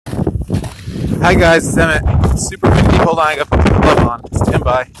Hi guys, it's Emmett. Super windy. Hold on, I gotta put the glove on. Stand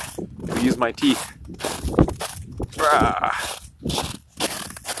by. Gonna use my teeth.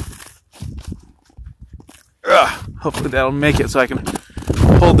 Hopefully that'll make it so I can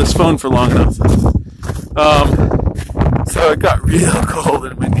hold this phone for long enough. So it got real cold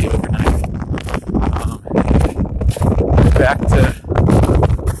and windy overnight. Back to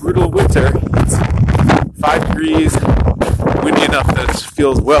brutal winter. It's 5 degrees, windy enough that it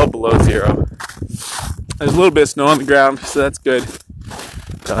feels well below zero. There's a little bit of snow on the ground, so that's good.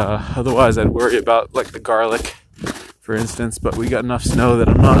 Otherwise, I'd worry about like the garlic, for instance. But we got enough snow that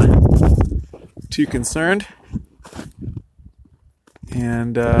I'm not too concerned.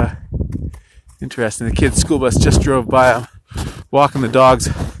 And interesting, the kids' school bus just drove by. I'm walking the dogs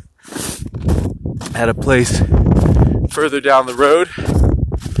at a place further down the road,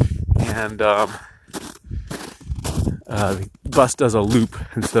 and the bus does a loop,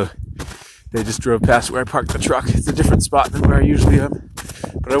 and so they just drove past where I parked the truck. It's a different spot than where I usually am.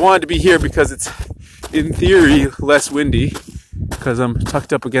 But I wanted to be here because it's, in theory, less windy, because I'm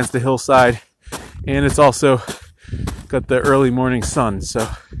tucked up against the hillside, and it's also got the early morning sun. So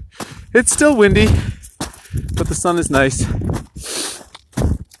it's still windy, but the sun is nice.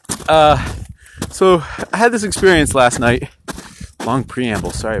 So I had this experience last night. Long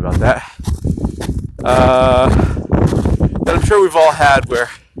preamble, sorry about that. That I'm sure we've all had, where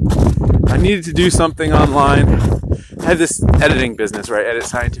I needed to do something online. I had this editing business where I edit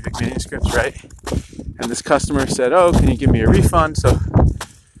scientific manuscripts, right? And this customer said, "Oh, can you give me a refund?" So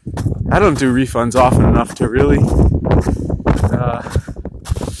I don't do refunds often enough to really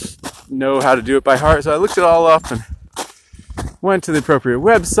know how to do it by heart. So I looked it all up and went to the appropriate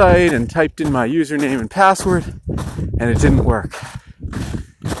website and typed in my username and password, and it didn't work.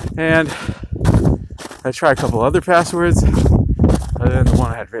 And I tried a couple other passwords other than the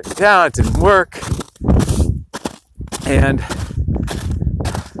one I had written down. It didn't work. And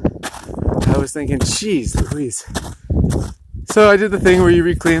I was thinking, geez Louise. So I did the thing where you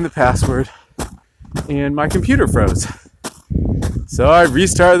reclaim the password, and my computer froze. So I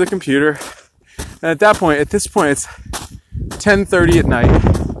restarted the computer, and at this point, it's 10:30 at night.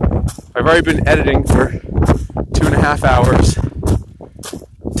 I've already been editing for 2.5 hours.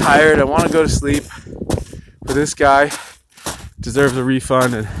 I'm tired. I want to go to sleep. But this guy deserves a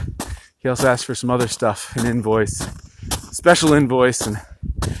refund, and he also asked for some other stuff, an invoice, special invoice, and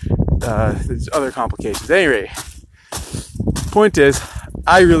there's other complications. Anyway, point is,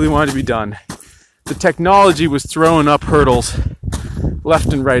 I really wanted to be done. The technology was throwing up hurdles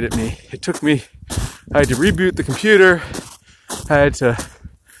left and right at me. I had to reboot the computer. I had to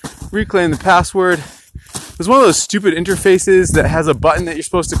reclaim the password. It was one of those stupid interfaces that has a button that you're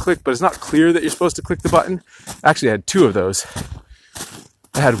supposed to click, but it's not clear that you're supposed to click the button. Actually, I had 2 of those.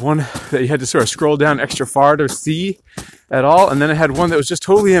 I had one that you had to sort of scroll down extra far to see at all, and then I had one that was just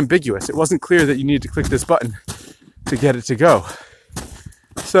totally ambiguous. It wasn't clear that you needed to click this button to get it to go.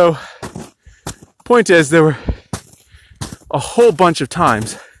 So, point is, there were a whole bunch of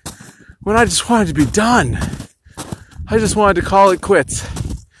times when I just wanted to be done. I just wanted to call it quits.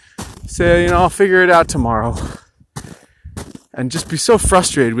 Say, I'll figure it out tomorrow. And just be so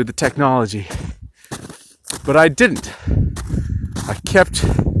frustrated with the technology. But I didn't. I kept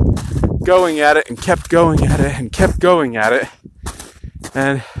going at it and kept going at it and kept going at it.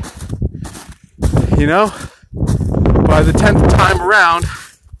 And, by the 10th time around,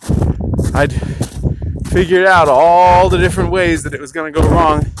 I'd figured out all the different ways that it was going to go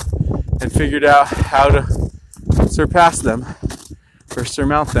wrong and figured out how to surpass them or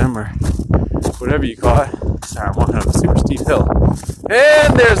surmount them or whatever you call it. Sorry, I'm walking up a super steep hill.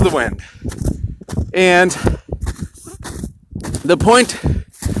 And there's the wind. And the point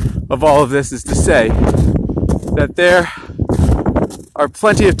of all of this is to say that there are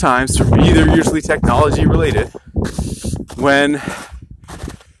plenty of times, either usually technology related, when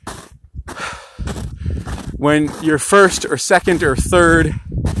your first or second or third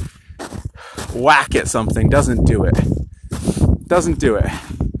whack at something doesn't do it.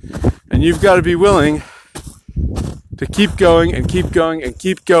 And you've got to be willing to keep going and keep going and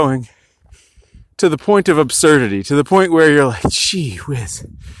keep going to the point of absurdity, to the point where you're like, gee whiz,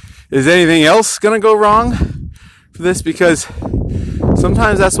 is anything else going to go wrong for this? Because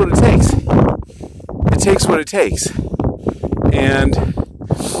sometimes that's what it takes. It takes what it takes. And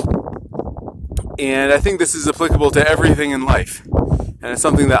I think this is applicable to everything in life. And it's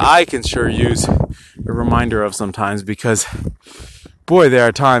something that I can sure use a reminder of sometimes, because boy, there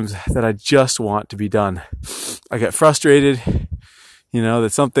are times that I just want to be done. I get frustrated,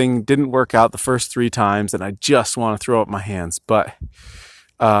 that something didn't work out the first 3 times and I just want to throw up my hands. But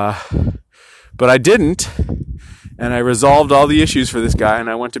But I didn't, and I resolved all the issues for this guy, and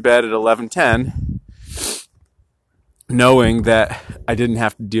I went to bed at 11:10, knowing that I didn't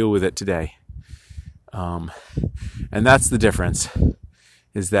have to deal with it today. And that's the difference,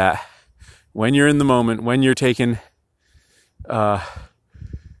 is that when you're in the moment, when you're taking the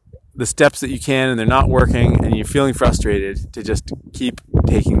steps that you can and they're not working and you're feeling frustrated, to just keep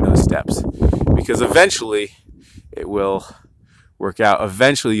taking those steps, because eventually it will work out.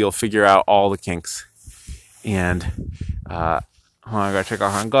 Eventually you'll figure out all the kinks, and I gotta take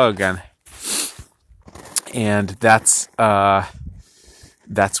off and go again, and that's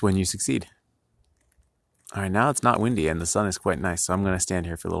when you succeed. All right, now it's not windy and the sun is quite nice, so I'm going to stand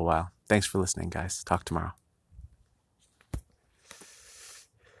here for a little while. Thanks for listening, guys. Talk tomorrow.